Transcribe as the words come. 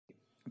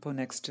അപ്പോൾ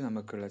നെക്സ്റ്റ്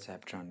നമുക്കുള്ള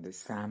ചാപ്റ്ററാണിത്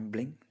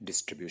sampling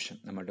distribution.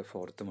 നമ്മളുടെ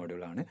 4th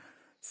മൊഡ്യൂളാണ്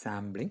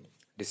സാമ്പിളിംഗ്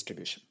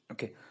ഡിസ്ട്രിബ്യൂഷൻ.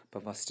 ഓക്കെ,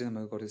 അപ്പോൾ ഫസ്റ്റ്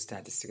നമുക്ക് കുറച്ച്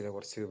സ്റ്റാറ്റിസ്റ്റിക്കിലെ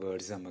കുറച്ച്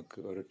വേർഡ്സ്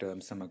ഒരു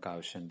ടേംസ് നമുക്ക്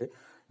ആവശ്യമുണ്ട്.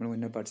 നമ്മൾ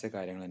മുന്നേ പഠിച്ച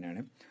കാര്യങ്ങൾ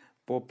തന്നെയാണ്.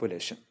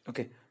 Population.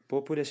 Okay,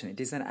 population, it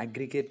is an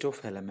aggregate of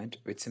element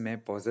which may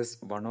possess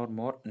one or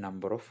more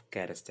number of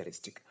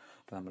characteristic.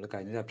 അപ്പോൾ നമ്മൾ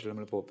കഴിഞ്ഞ ചാപ്റ്ററിൽ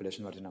നമ്മൾ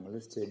പോപ്പുലേഷൻ പറഞ്ഞു, നമ്മൾ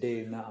സ്റ്റഡി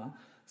ചെയ്യുന്ന ആ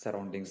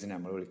സറൗണ്ടിങ്സിനെ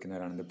നമ്മൾ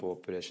വിളിക്കുന്നവരാണ്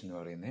പോപ്പുലേഷൻ എന്ന്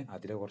പറയുന്നത്.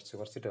 അതിൽ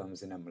കുറച്ച്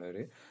ടേംസിന്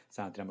നമ്മളൊരു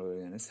സാധനത്തിന് നമ്മൾ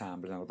വിളിക്കുന്നത്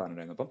സാമ്പിൾ നമ്മൾ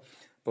പറഞ്ഞിരുന്നു. അപ്പോൾ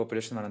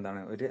പോപ്പുലേഷൻ എന്ന് പറയുന്നത്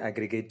എന്താണ്? ഒരു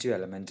അഗ്രിഗേറ്റീവ്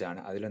എലമെൻ്റ് ആണ്.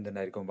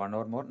 അതിലെന്തുണ്ടായിരിക്കും? One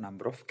or more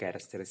number of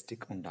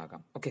characteristic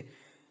ഉണ്ടാകാം. Okay,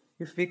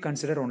 if we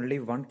consider only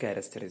one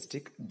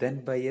characteristic, then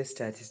by a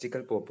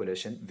statistical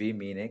population we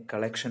mean a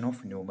collection of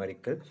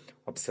numerical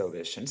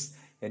observations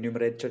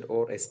enumerated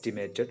or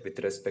estimated with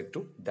respect to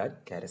that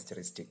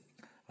characteristic.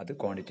 അത്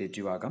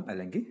quantitative ആകാം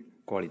അല്ലെങ്കിൽ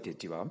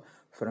qualitative ആകാം.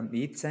 From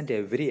each and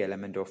every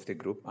element of the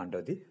group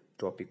under the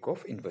topic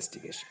of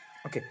investigation.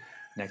 Okay,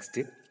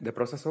 next, the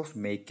process of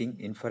making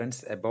inference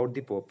about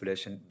the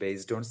population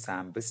based on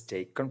samples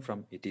taken from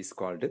it is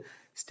called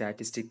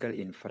statistical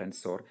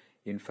inference or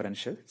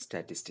inferential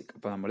statistic.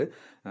 അപ്പോൾ നമ്മൾ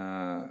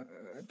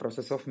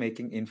process of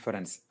making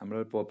inference, നമ്മൾ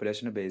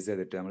പോപ്പുലേഷനെ base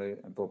ചെയ്തിട്ട് നമ്മൾ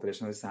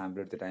population ഒരു sample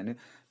എടുത്തിട്ട് അതിന്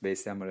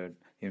base നമ്മൾ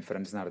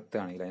inference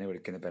നടത്തുകയാണെങ്കിൽ അതിനെ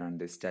വിളിക്കുന്ന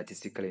പേരാണ്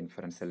സ്റ്റാറ്റിസ്റ്റിക്കൽ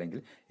ഇൻഫറൻസ് അല്ലെങ്കിൽ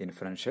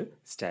ഇൻഫറൻഷ്യൽ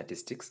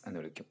സ്റ്റാറ്റിസ്റ്റിക്സ് എന്ന്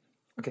വിളിക്കും.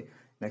 ഓക്കെ,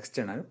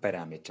 നെക്സ്റ്റ് ആണ്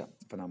പാരാമീറ്റർ.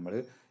 അപ്പോൾ നമ്മൾ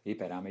ഈ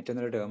പാരാമീറ്റർ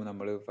എന്നുള്ള ടേം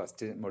നമ്മൾ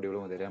ഫസ്റ്റ് മൊഡ്യൂൾ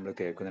മുതൽ നമ്മൾ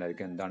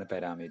കേൾക്കുന്നതായിരിക്കും. എന്താണ്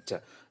പാരാമീറ്റർ?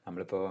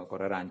 നമ്മളിപ്പോൾ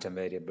കുറേ റാൻഡം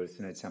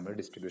വേരിയബിൾസിന് വെച്ച് നമ്മൾ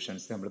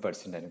ഡിസ്ട്രിബ്യൂഷൻസ് നമ്മൾ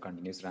പഠിച്ചിട്ടുണ്ടായിരുന്നു.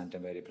 കണ്ടിന്യൂസ്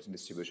റാൻഡം വേരിയബിൾസും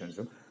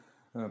ഡിസ്ട്രിബ്യൂഷൻസും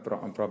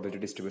പ്രോബബിലിറ്റി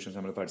ഡിസ്ട്രിബ്യൂഷൻസ്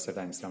നമ്മൾ പഠിച്ച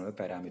ടൈംസിൽ നമ്മൾ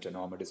പാരാമീറ്റർ,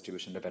 നോർമൽ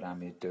ഡിസ്ട്രിബ്യൂഷൻ്റെ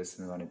പാരാമീറ്റേഴ്സ്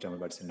എന്ന് പറഞ്ഞിട്ട് നമ്മൾ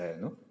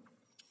പഠിച്ചിട്ടുണ്ടായിരുന്നു.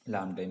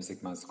 ലാംഡയും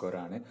സിഗ്മ സ്ക്വയർ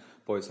ആണ്,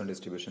 പോയിസൺ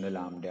ഡിസ്ട്രിബ്യൂഷൻ്റെ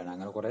ലാംഡയാണ്.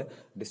 അങ്ങനെ കുറേ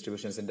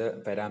ഡിസ്ട്രിബ്യൂഷൻസിൻ്റെ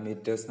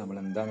പാരാമീറ്റേഴ്സ് നമ്മൾ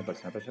എന്താണെന്ന്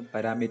പഠിച്ചത്. പക്ഷേ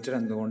പാരാമീറ്റർ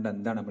എന്തുകൊണ്ട്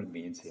എന്താണ് നമ്മൾ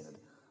മീൻ ചെയ്യുന്നത്?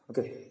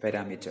 Okay,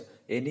 parameter,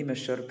 any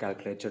measure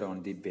calculated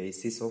on the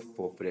basis of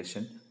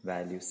population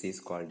values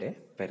is called A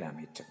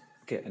parameter.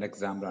 Okay, an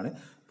example ആണ്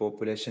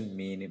population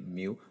mean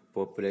mu,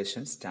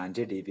 population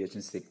standard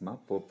deviation sigma,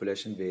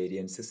 population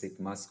variance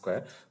sigma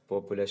square,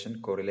 population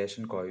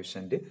correlation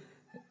coefficient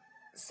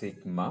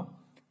sigma.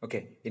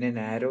 Okay, in a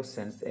narrow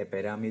sense, a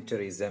parameter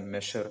is a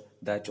measure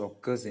that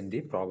occurs in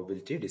the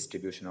probability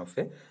distribution of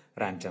a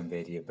random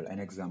variable.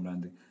 An example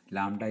ആണ്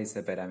lambda is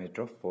a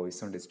parameter of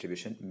Poisson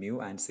distribution, mu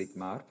and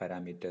sigma are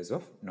parameters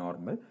of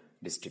normal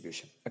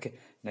distribution. Okay,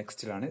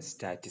 next ആണ്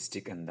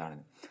statistic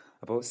എന്താണ്?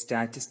 അപ്പോൾ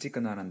statistic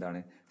എന്ന് പറഞ്ഞാൽ എന്താണ്?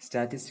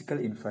 Statistical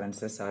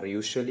inferences are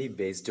usually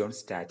based on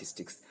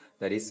statistics,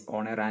 that is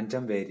on A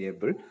random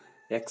variable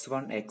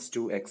x1,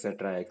 x2,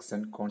 etc.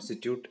 xn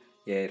constitute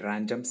a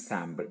random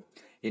sample.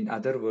 In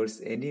other words,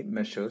 any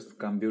measures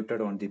computed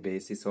on the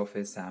basis of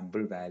a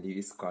sample value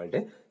is called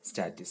a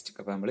statistic.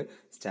 അപ്പോൾ നമ്മൾ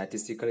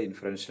statistical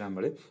inference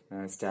നമ്മൾ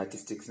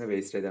സ്റ്റാറ്റിസ്റ്റിക്സിനെ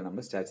base ചെയ്താണ്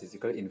നമ്മൾ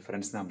statistical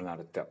inference നമ്മൾ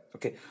നടത്തുക.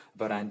 Okay,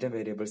 അപ്പോൾ random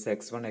variables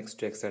x1,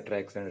 x2,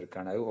 etc. xn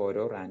എടുക്കുകയാണ്. അത്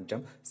ഓരോ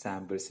റാൻഡം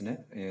സാമ്പിൾസിന്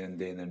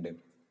എന്ത് ചെയ്യുന്നുണ്ട്?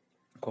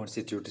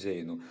 കോൺസ്റ്റിറ്റ്യൂട്ട്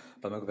ചെയ്യുന്നു.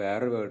 അപ്പോൾ നമുക്ക്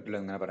വേറെ വേർഡിൽ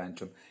എങ്ങനെ പറയാൻ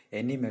പറ്റും?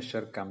 Any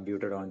measure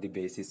computed on the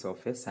basis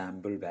of A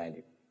sample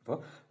value. അപ്പോൾ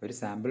ഒരു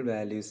സാമ്പിൾ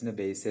വാല്യൂസിനെ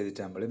ബേസ്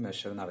ചെയ്തിട്ട് നമ്മൾ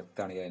മെഷർ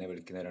നടത്തുകയാണെങ്കിൽ അതിനെ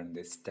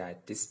വിളിക്കുന്നവരാണ്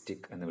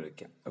സ്റ്റാറ്റിസ്റ്റിക് എന്ന്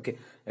വിളിക്കാം. ഓക്കെ,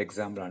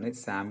 എക്സാമ്പിൾ ആണ്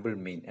സാമ്പിൾ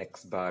മീൻ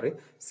X bar,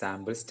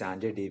 sample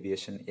standard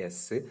deviation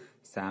S,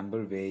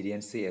 sample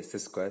variance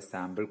S square,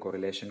 sample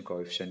correlation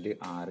coefficient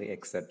 6,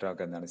 etcetera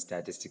ഒക്കെ എന്താണ്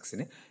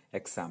സ്റ്റാറ്റിസ്റ്റിക്സിന്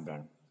എക്സാമ്പിൾ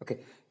ആണ്. ഓക്കെ,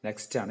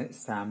 നെക്സ്റ്റ് ആണ്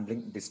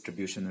സാമ്പിളിംഗ്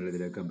ഡിസ്ട്രിബ്യൂഷൻ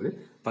എന്നുള്ളതിലേക്ക് നമ്മൾ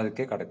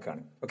പതുക്കെ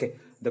കടക്കുകയാണ്. Okay,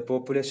 the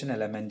population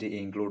element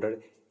included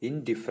in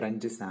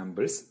different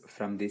samples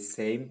from the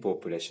same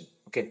population.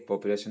 Okay,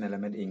 population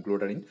element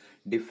included in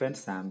different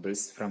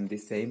samples from the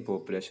same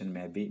population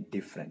may be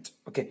different.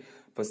 Okay,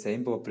 അപ്പോൾ same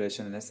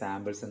പോപ്പുലേഷനിലെ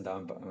samples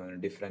ഉണ്ടാവും,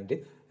 different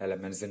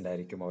elements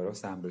ഉണ്ടായിരിക്കും. ഓരോ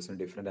സാമ്പിൾസും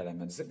different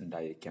elements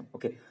ഉണ്ടായിരിക്കാം.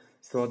 Okay,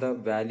 so the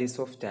values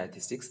of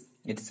statistics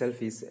itself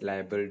is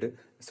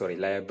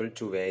liable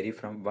to vary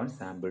from one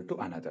sample to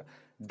another.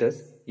 Thus,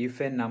 if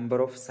a number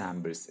of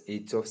samples,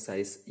 each of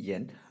size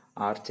n,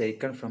 are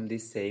taken from the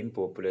same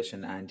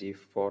population and if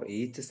for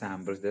each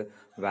sample the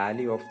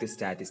value of the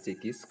statistic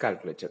is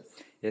calculated,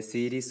 a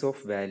series of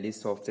values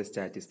of the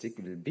statistic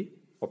will be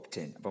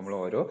obtained. അപ്പോൾ നമ്മൾ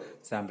ഓരോ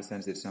samples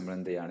അനുസരിച്ച് നമ്മൾ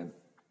എന്ത് ചെയ്യാണ്?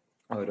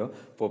 ഓരോ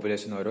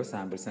population ഓരോ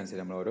samples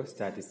അനുസരിച്ച് നമ്മൾ ഓരോ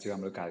സ്റ്റാറ്റിസ്റ്റിക്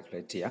നമ്മൾ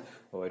കാൽക്കുലേറ്റ്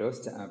ചെയ്യുക. ഓരോ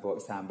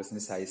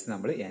സാമ്പിൾസിൻ്റെ സൈസ്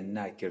നമ്മൾ n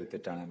ആക്കി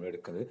എടുത്തിട്ടാണ് നമ്മൾ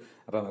എടുക്കുന്നത്.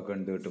 അപ്പോൾ നമുക്ക്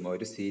എന്ത് കിട്ടും?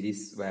 ഒരു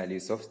സീരീസ്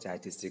വാല്യൂസ് ഓഫ്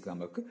സ്റ്റാറ്റിസ്റ്റിക്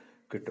നമുക്ക്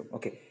കിട്ടും.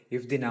 Okay,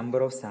 if the number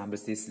of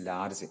samples is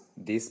large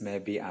these may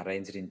be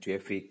arranged in to A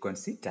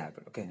frequency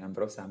table. Okay,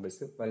 number of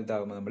samples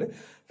വലുതാകുമ്പോൾ നമ്മൾ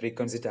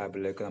ഫ്രീക്വൻസി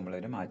ടാബിളിലേക്ക് നമ്മൾ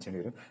അതിനെ മാറ്റേണ്ടി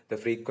വരും. The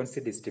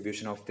frequency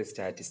distribution of the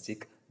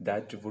statistic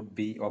that would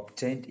be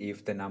obtained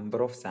if the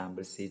number of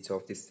samples each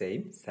of the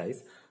same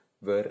size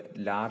where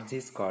large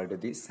is called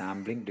the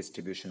sampling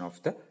distribution of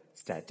the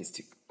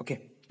statistic. Okay,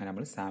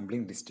 നമ്മൾ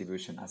sampling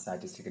distribution, ആ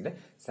സ്റ്റാറ്റിസ്റ്റിക്കിൻ്റെ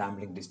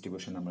sampling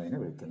distribution നമ്മൾ അതിനെ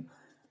വിളിക്കുന്നു.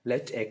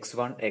 Let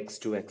x1,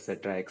 x2,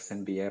 etc. xn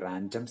be a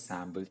random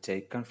sample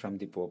taken from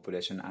the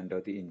population under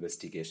the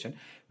investigation.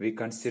 We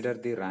consider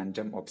the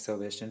random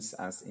observations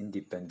as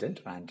independent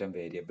random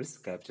variables,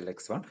 capital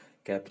X1,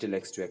 capital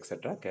X2,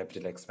 etc.,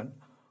 capital X1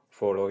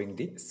 following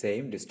the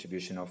same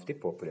distribution of the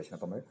population.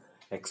 അപ്പം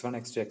x1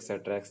 x2 etc.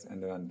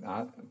 ആ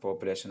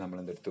population നമ്മൾ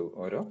എന്തെടുത്തു,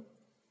 ഓരോ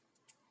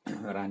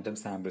random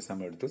samples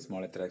നമ്മൾ എടുത്തു,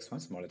 small letter x1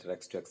 small letter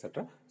x2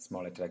 etcetera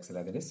small letter x,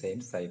 അതിന്റെ same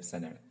size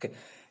തന്നെയാണ്. Okay,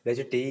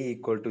 T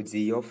equal to g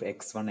of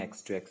x1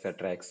 x2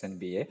 etcetera xn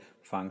B A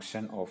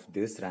function of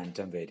this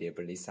random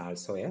variable is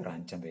also A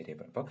random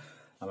variable. അപ്പോൾ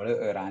നമ്മൾ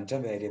random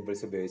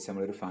variables ഉപയോഗിച്ച്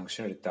നമ്മളൊരു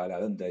function എടുത്താൽ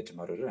അത് എന്തായിട്ട്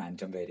മാറും, ഒരു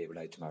റാൻഡം വേരിയബിൾ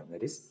ആയിട്ട് മാറും.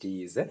 That is T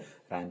is A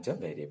random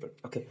variable.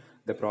 Okay,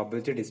 the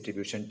probability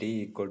distribution t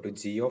equal to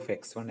g of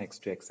x1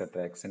 x2 etc.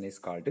 xn is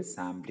called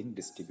sampling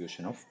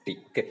distribution of t.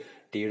 Okay,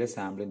 t യുടെ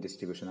sampling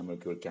distribution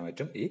നമ്മൾക്ക് വിളിക്കാൻ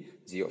പറ്റും ഈ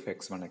g of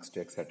x1 x2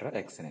 etc.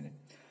 xn നെ.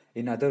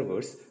 In other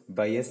words,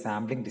 by a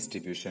sampling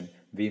distribution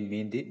we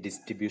mean the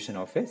distribution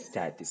of a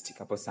statistic.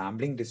 അപ്പോൾ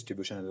sampling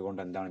distribution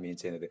അതുകൊണ്ട് എന്താണ് മീൻ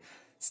ചെയ്യുന്നത്,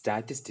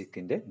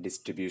 സ്റ്റാറ്റിസ്റ്റിക്കിന്റെ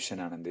ഡിസ്ട്രിബ്യൂഷൻ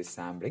ആണ് എന്ത്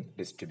സാമ്പിളിംഗ്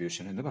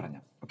ഡിസ്ട്രിബ്യൂഷൻ എന്ന്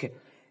പറഞ്ഞാൽ. Okay,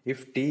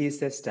 if T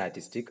is A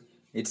statistic,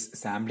 its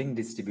sampling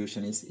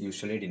distribution is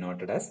usually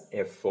denoted as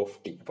f of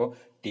t. അപ്പോൾ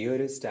T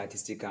ഒരു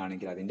സ്റ്റാറ്റിസ്റ്റിക്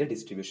ആണെങ്കിൽ അതിന്റെ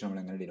ഡിസ്ട്രിബ്യൂഷൻ നമ്മൾ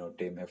എങ്ങനെ ഡിനോട്ട്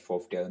ചെയ്യും, f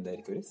of t.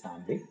 അതെന്തായിരിക്കും, ഒരു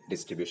സാമ്പിളിംഗ്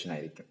ഡിസ്ട്രിബ്യൂഷൻ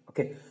ആയിരിക്കും.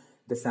 Okay,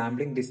 the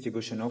sampling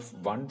distribution of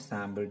one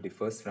sample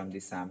differs from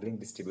the sampling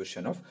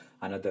distribution of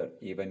another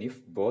even if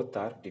both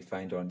are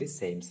defined on the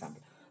same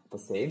sample. അപ്പോൾ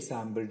same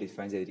sample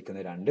define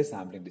ചെയ്തിരിക്കുന്ന രണ്ട്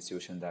sampling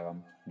distribution എന്താകാം,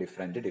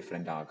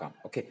 different ആകാം.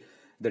 Okay,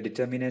 the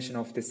determination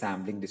of the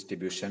sampling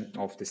distribution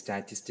of the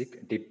statistic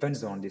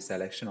depends on the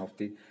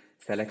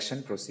selection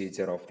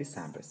procedure of the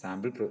sample.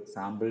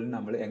 സാമ്പിളിന്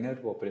നമ്മൾ എങ്ങനെ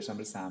ഒരു population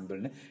നമ്മൾ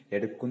സാമ്പിളിന്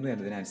എടുക്കുന്നു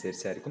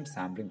എന്നതിനനുസരിച്ചായിരിക്കും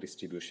sampling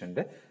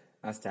ഡിസ്ട്രിബ്യൂഷന്റെ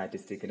ആ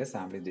സ്റ്റാറ്റിസ്റ്റിക്കിന്റെ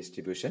സാമ്പിളിംഗ്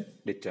ഡിസ്ട്രിബ്യൂഷൻ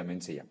ഡിറ്റർമിൻ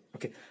ചെയ്യാം.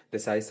 Okay, the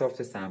size of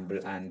the sample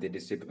and the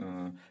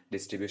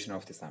distribution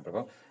of the sample.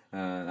 അപ്പോൾ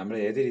നമ്മൾ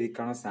ഏത്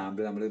രീതിക്കാണോ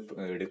സാമ്പിൾ നമ്മൾ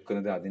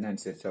എടുക്കുന്നത്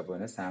അതിനനുസരിച്ചാൽ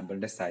പോലെ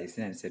സാമ്പിളിന്റെ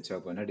സൈസിനനുസരിച്ചാൽ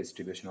പോലെ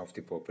ഡിസ്ട്രിബ്യൂഷൻ ഓഫ്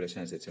ദി പോപ്പുലേഷൻ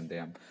അനുസരിച്ച് എന്ത്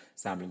ചെയ്യാം,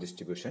 സാമ്പിളിംഗ്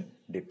ഡിസ്ട്രിബ്യൂഷൻ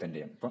ഡിപ്പെൻഡ്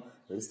ചെയ്യാം. അപ്പോൾ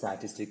ഒരു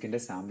സ്റ്റാറ്റിസ്റ്റിക്കിന്റെ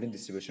സാമ്പിളിംഗ്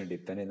ഡിസ്ട്രിബ്യൂഷൻ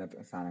ഡിപ്പെൻഡ്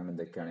ചെയ്യുന്ന സാധനങ്ങൾ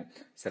എന്തൊക്കെയാണ്,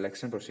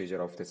 selection procedure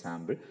of the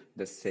sample,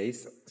 the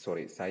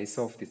size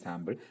of the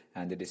sample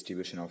and the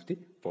distribution of the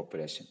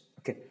population.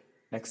 Okay,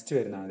 next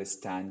വരുന്നതാണ്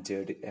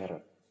സ്റ്റാൻഡേർഡ്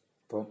എറർ.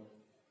 അപ്പോൾ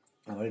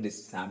നമ്മൾ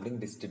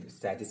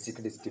സ്റ്റാറ്റിസ്റ്റിക്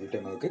ഡിസ്ട്രിബ്യൂട്ട്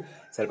നമുക്ക്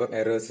ചിലപ്പോൾ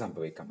എറേഴ്സ്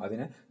സംഭവിക്കാം.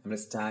 അതിന് നമ്മൾ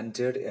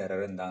സ്റ്റാൻഡേർഡ്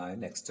എറർ എന്താണ്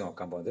നെക്സ്റ്റ്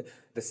നോക്കാൻ പോകുന്നത്.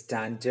 The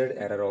standard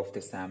error of the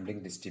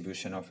sampling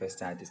distribution of A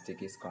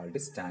statistic is called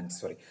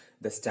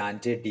the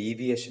standard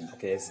deviation.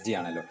 Okay, S D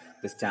ആണല്ലോ.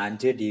 The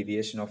standard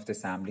deviation of the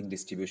sampling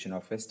distribution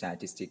of A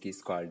statistic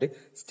is called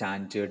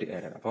standard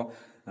error. അപ്പോൾ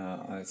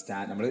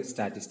നമ്മൾ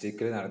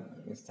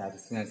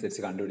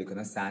സ്റ്റാറ്റിസ്റ്റിക്സിനനുസരിച്ച്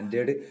കണ്ടുപിടിക്കുന്ന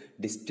standard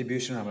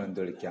distribution നമ്മൾ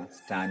എന്ത് വിളിക്കാം,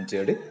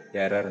 standard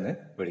error എന്ന്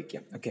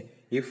വിളിക്കാം. Okay,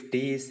 if t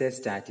is a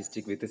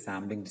statistic with a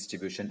sampling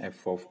distribution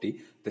f of t,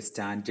 the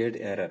standard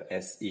error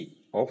se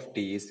of t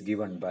is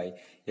given by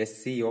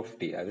sc of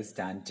t. അത്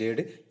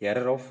standard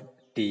error of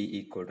t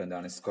equal to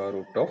എന്താണ്, square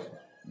root of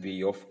v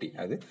of t.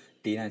 അത്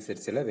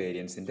ടീനനുസരിച്ചുള്ള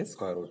വേരിയൻസിന്റെ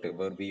square root,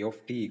 where v of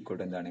t equal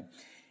to എന്താണ്,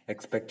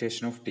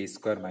 expectation of T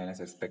square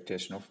minus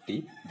expectation of T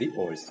the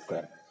whole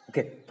square.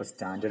 Okay, ഇപ്പോൾ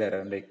standard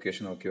എററിന്റെ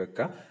equation നോക്കി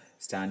വെക്കുക.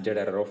 Standard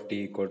error of T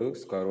equal to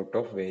square root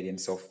of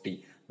variance of T.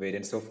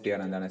 Variance of T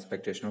ആണ് എന്താണ്,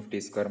 expectation of T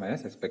square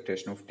minus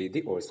expectation of T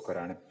the whole square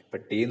ആണ്. ഇപ്പൊ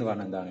T എന്ന്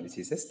പറഞ്ഞാൽ എന്താണ്, which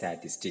is A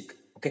statistic.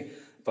 Okay,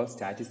 അപ്പോൾ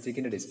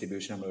സ്റ്റാറ്റിസ്റ്റിക്കിന്റെ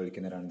distribution നമ്മൾ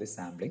വിളിക്കുന്നതാണ്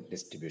സാമ്പിളിംഗ്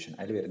ഡിസ്ട്രിബ്യൂഷൻ.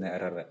 അതിൽ വരുന്ന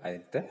എറർ,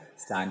 അതിലത്തെ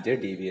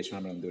സ്റ്റാൻഡേർഡ് ഡീവിയേഷൻ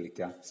നമ്മൾ എന്ത്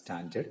വിളിക്കുക,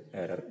 സ്റ്റാൻഡേർഡ്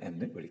എറർ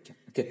എന്ന് വിളിക്കാം.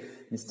 ഓക്കെ,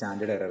 ഈ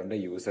സ്റ്റാൻഡേർഡ് എററിന്റെ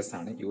യൂസസ്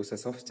ആണ്.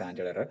 Uses of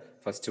standard error.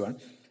 First one,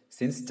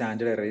 since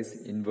standard error is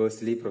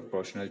inversely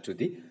proportional to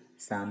the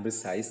sample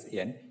size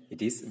n,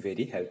 it is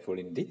very helpful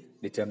in the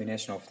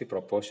determination of the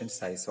proportion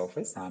size of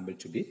a sample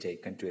to be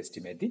taken to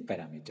estimate the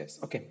parameters.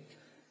 Okay.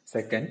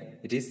 Second,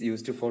 it is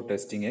used for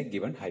testing a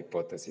given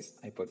hypothesis.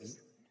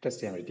 Test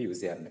ചെയ്യാൻ വേണ്ടി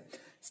use ചെയ്യാറുണ്ട്.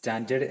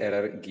 Standard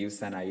error gives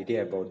an idea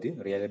about the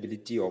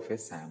reliability of a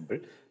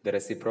sample. The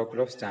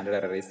reciprocal of standard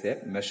error is a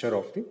measure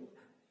of the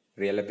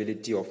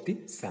reliability of the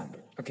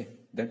sample. Okay.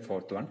 Then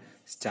fourth one,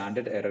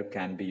 standard error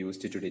can be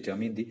used to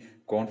determine the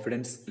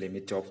confidence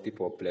limit of the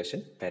population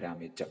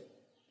parameter.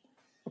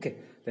 Okay.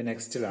 The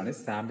next one is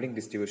sampling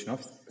distribution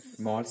of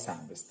small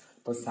samples.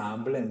 ഇപ്പോൾ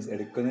sample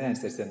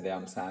എടുക്കുന്നതിനനുസരിച്ച് എന്ത്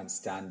ചെയ്യാം,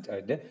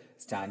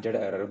 standard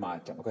error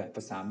മാറ്റാം. Okay,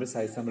 ഇപ്പോൾ sample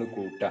size നമ്മൾ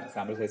കൂട്ടാം,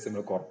 sample size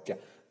നമ്മൾ കുറയ്ക്കാം,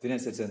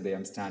 ഇതിനനുസരിച്ച് എന്ത്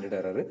ചെയ്യാം, സ്റ്റാൻഡേർഡ്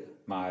എറർ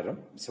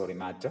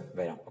മാറ്റം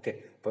വരാം. ഓക്കെ,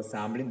 ഇപ്പോൾ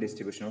sampling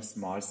distribution of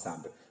small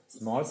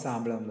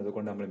sample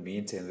എന്നതുകൊണ്ട് നമ്മൾ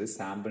മീൻ ചെയ്യുന്നത്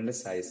സാമ്പിളിന്റെ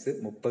size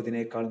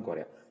 30-നേക്കാളും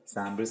കുറയാം.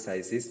 Sample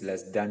size is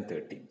less than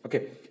 30. Okay,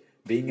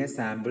 being a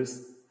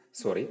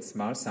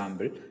small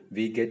sample,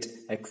 we get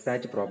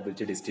exact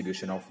probability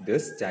distribution of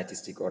this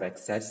statistic or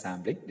exact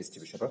sampling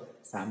distribution. അപ്പോൾ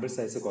sample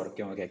size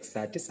കുറയ്ക്കാൻ നമുക്ക്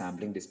exact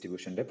sampling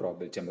ഡിസ്ട്രിബ്യൂഷന്റെ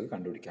probability നമുക്ക്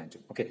കണ്ടുപിടിക്കാൻ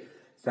പറ്റും. Okay,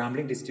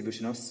 sampling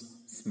distribution of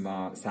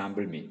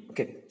sample mean.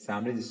 Okay,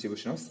 sampling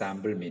distribution of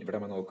sample മീൻ. ഇവിടെ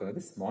നമ്മൾ നോക്കുന്നത്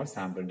small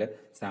സാമ്പിളിന്റെ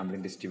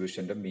sampling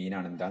ഡിസ്ട്രിബ്യൂഷന്റെ മീൻ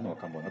ആണ് എന്താന്ന്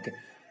നോക്കാൻ പോകുന്നത്. Okay,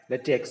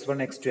 let x1,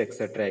 x2, etc.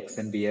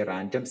 xn be a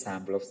random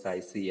sample of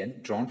size n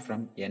drawn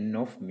from n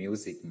of mu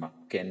sigma.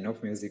 Okay, n of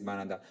mu sigma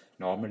is the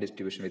normal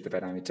distribution with the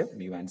parameter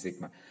mu and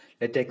sigma.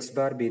 Let x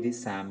bar be the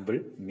sample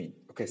mean.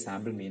 Okay,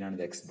 sample mean and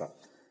the x bar.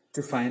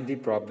 To find the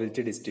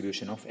probability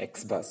distribution of x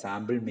bar,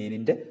 sample mean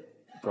in the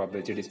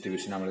probability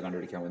distribution നമ്മൾ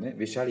കണ്ടുപിടിക്കാൻ പോകുന്നത്.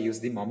 We shall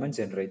use the moment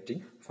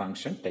generating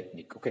function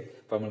technique. Okay,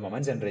 അപ്പോൾ നമ്മൾ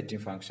moment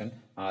generating function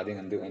ആദ്യം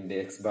എൻ്റെ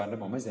X ബാറിന്റെ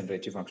moment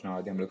generating function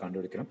ആദ്യം നമ്മൾ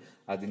കണ്ടുപിടിക്കണം.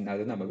 അത്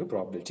നമുക്ക്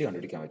പ്രോബബിലിറ്റി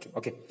കണ്ടുപിടിക്കാൻ പറ്റും.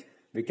 Okay,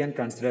 we can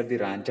consider the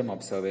random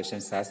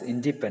observations as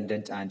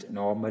independent and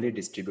normally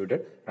distributed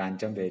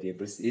random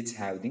variables, each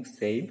having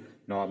same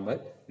normal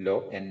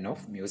log n of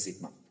mu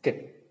sigma. Okay,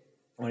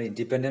 നമ്മൾ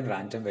ഇൻഡിപെൻഡന്റ്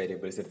റാൻഡം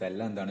വേരിയബിൾസ് എടുത്ത്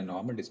എല്ലാം എന്താണ്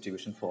നോർമൽ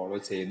ഡിസ്ട്രിബ്യൂഷൻ ഫോളോ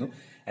ചെയ്യുന്നു.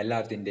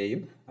 എല്ലാത്തിൻ്റെയും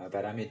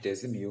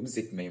parameters മ്യൂവും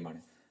സിഗ്മയുമാണ്.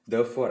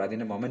 Therefore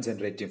അതിന്റെ moment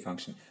generating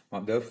function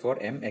therefore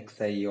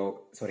mxi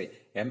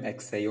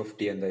of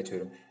t എന്താ വെച്ച്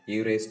വരും e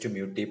raised to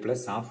mu t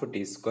plus half t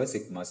square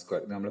sigma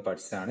square. നമ്മൾ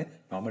പഠിച്ചതാണ്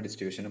നോർമൽ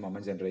ഡിസ്ട്രിബ്യൂഷന്റെ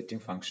മൊമെന്റ്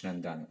ജനറേറ്റിംഗ് ഫംഗ്ഷൻ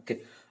എന്താണ്. ഓക്കെ,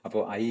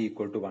 അപ്പോൾ i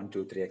equal to 1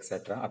 2 3 etc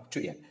up to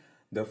n.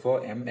 Therefore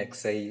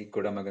mxi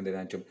കൂടെ നമുക്ക് എന്ത്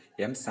എഴുതാൻ പറ്റും,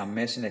 m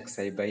summation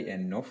xi by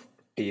n of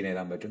t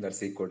എഴുതാൻ പറ്റും.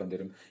 ദാറ്റ്സ് ഈക്വൽ ടു എന്ത്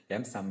വരും,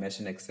 m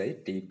summation xi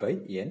t by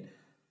n.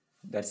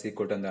 That's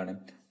equal to എന്താണ്,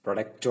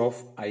 product of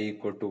i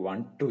equal to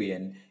 1 to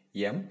n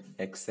m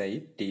xi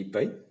t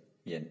by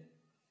n.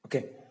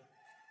 Okay,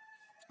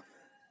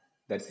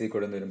 that's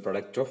equal to the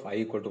product of I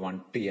equal to 1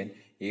 to n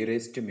e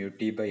raised to mu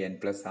t by n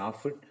plus half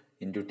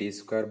into t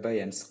square by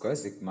n square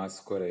sigma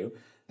square.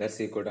 That's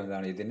equal to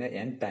ഇതിന്റെ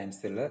n times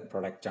ഉള്ള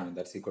product ആണ്.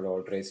 That's equal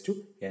whole raise to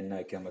n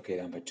ആക്കി നമുക്ക്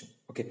എഴുതാൻ പറ്റും.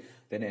 Okay,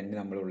 then n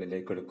നമ്മൾ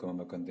ഉള്ളിലേക്ക് എടുക്കുമ്പോൾ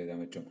നമുക്ക് എന്ത് എഴുതാൻ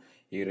പറ്റും,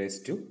 e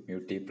raised to mu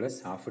t plus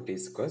half t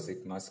square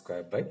sigma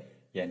square by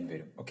n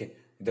വരും. ഓക്കെ,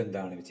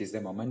 ഇതെന്താണ്, which is the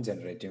moment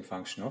generating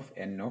function of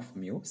n of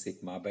mu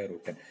sigma by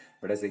root n.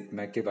 ഇവിടെ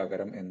സിഗ്മയ്ക്ക്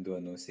പകരം എന്ത്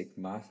വന്നു,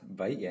 സിഗ്മ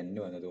ബൈ n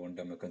വന്നതുകൊണ്ട്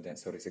നമുക്ക്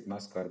എന്ത് sigma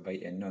square by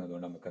n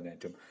വന്നതുകൊണ്ട് നമുക്ക് എന്ത്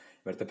പറ്റും,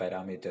 ഇവിടുത്തെ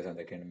പാരാമീറ്റേഴ്സ്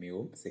എന്തൊക്കെയാണ്,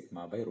 മ്യൂവും സിഗ്മ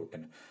ബൈ റൂട്ട്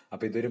n.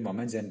 അപ്പോൾ ഇതൊരു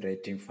മൊമെന്റ്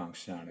ജനറേറ്റിംഗ്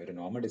ഫംഗ്ഷൻ ആണ്, ഒരു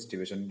നോർമൽ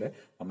ഡിസ്ട്രിബ്യൂഷന്റെ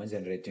മൊമെന്റ്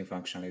ജനറേറ്റിംഗ്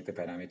ഫംഗ്ഷൻ ആണ്. ഇത്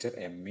parameter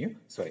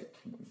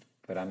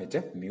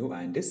mu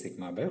and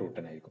sigma by root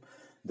n ആയിരിക്കും.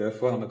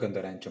 Therefore നമുക്ക് എന്ത്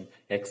പറയാൻ പറ്റും,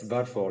 X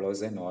bar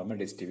follows A normal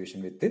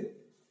distribution with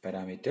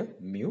parameter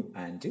mu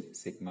and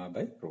sigma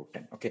by root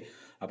n. Okay,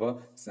 അപ്പോൾ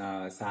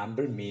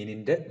സാമ്പിൾ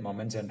മീനിന്റെ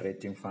മൊമെന്റ്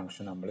ജനറേറ്റിംഗ്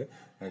ഫംഗ്ഷൻ നമ്മൾ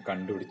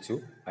കണ്ടുപിടിച്ചു.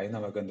 അതിന്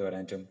നമുക്ക് എന്ത്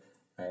പറയാൻ പറ്റും,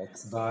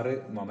 X bar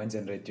moment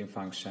generating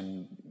function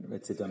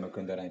വെച്ചിട്ട് നമുക്ക്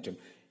എന്ത് പറയാൻ പറ്റും,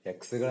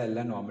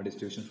 എക്സുകളെല്ലാം നോർമൽ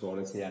ഡിസ്ട്രിബ്യൂഷൻ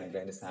ഫോളോ ചെയ്യുകയാണെങ്കിൽ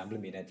അതിന്റെ സാമ്പിൾ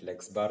മീൻ ആയിട്ടുള്ള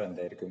എക്സ് ബാർ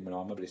എന്തായിരിക്കും,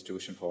 നോർമൽ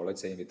ഡിസ്ട്രിബ്യൂഷൻ ഫോളോ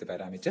ചെയ്യും വിത്ത്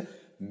parameter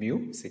mu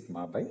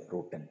sigma by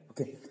root n.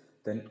 Okay,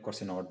 then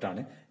കുറച്ച്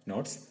നോട്ടാണ്.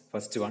 Notes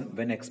first one,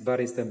 when x bar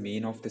is the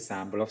mean of the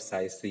sample of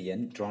size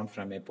n drawn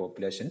from a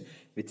population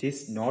which is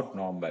not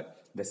normal,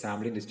 the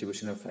sampling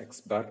distribution of x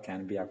bar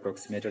can be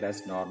approximated as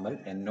normal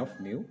n of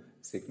mu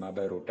sigma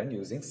by root n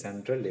using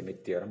central limit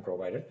theorem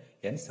provided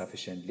n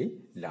sufficiently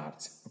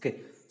large. Okay,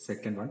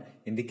 second one,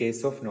 in the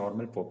case of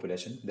normal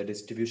population the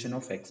distribution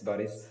of x bar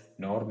is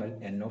normal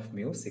n of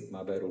mu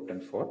sigma by root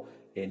n for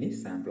any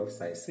sample of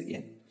size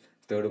n.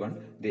 Third one,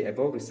 the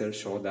above results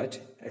show that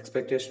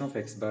expectation of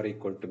x bar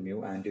equal to mu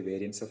and the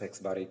variance of x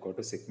bar equal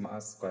to sigma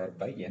square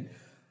by n.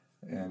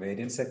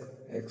 Variance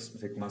x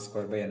sigma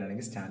square by n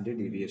ആണെങ്കിൽ standard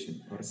deviation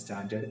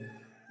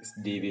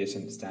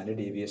standard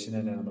deviation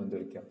തന്നെ നമ്മൾ എന്ത്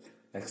വിളിക്കാം,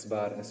 X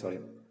bar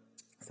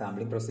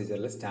sampling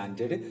പ്രൊസീജിയറിൽ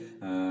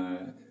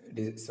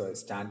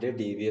standard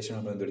deviation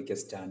നമ്മൾ എന്ത് വിളിക്കുക,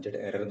 standard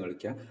error എന്ന്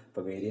വിളിക്കുക.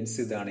 അപ്പോൾ വേരിയൻസ്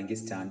ഇതാണെങ്കിൽ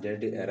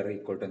സ്റ്റാൻഡേർഡ് എറർ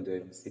ഈക്വൽ ടു എന്ത്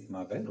വരും, സിഗ്മ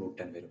ബൈ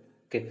റൂട്ട് n വരും.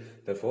 Okay,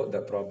 therefore the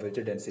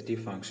probability density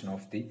function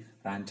of the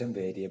random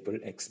variable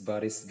x bar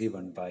is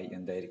given by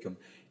എന്തായിരിക്കും,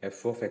 f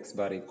of x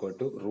bar equal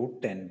to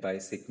root n by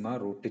sigma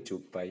root 2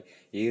 pi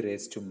e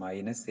raised to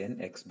minus n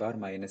x bar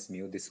minus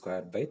mu the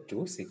square by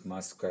 2 sigma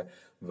square,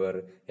 where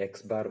x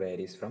bar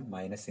varies from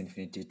minus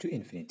infinity to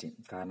infinity.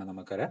 കാരണം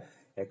നമുക്കറിയാം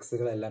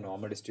എക്സുകളെല്ലാം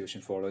normal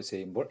distribution follow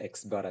ചെയ്യുമ്പോൾ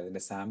X bar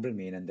അതിന്റെ sample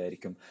മീൻ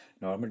എന്തായിരിക്കും,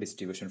 normal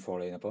distribution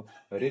follow ചെയ്യുന്നത്. അപ്പോൾ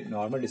ഒരു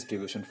normal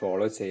distribution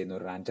follow ചെയ്യുന്ന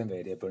ഒരു റാൻഡം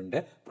വേരിയബിളിന്റെ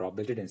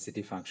പ്രോബബിലിറ്റി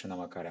ഡെൻസിറ്റി ഫംഗ്ഷൻ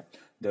നമുക്കറിയാം.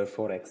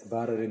 Therefore എക്സ്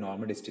ബാർ ഒരു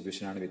നോർമൽ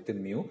ഡിസ്ട്രിബ്യൂഷൻ ആണ് വിത്ത്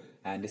mu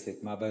and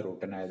sigma by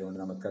root n ആയതുകൊണ്ട്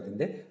നമുക്ക്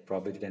അതിന്റെ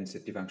പ്രോബബിലിറ്റി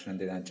ഡെൻസിറ്റി ഫംഗ്ഷൻ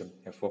എന്ത് ചെയ്താൽ പറ്റും,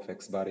 F of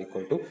X bar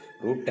equal to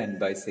root n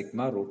by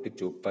sigma root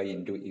 2 pi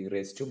into E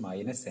raise to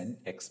minus n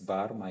X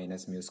bar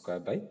minus mu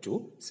square by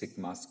 2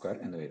 sigma square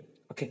എന്ന് വരും.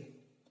 Okay,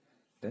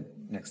 then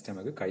next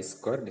നമുക്ക് chi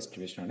square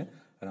distribution ആണ്,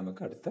 അത്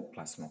നമുക്ക് അടുത്ത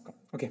class നോക്കാം.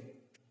 Okay.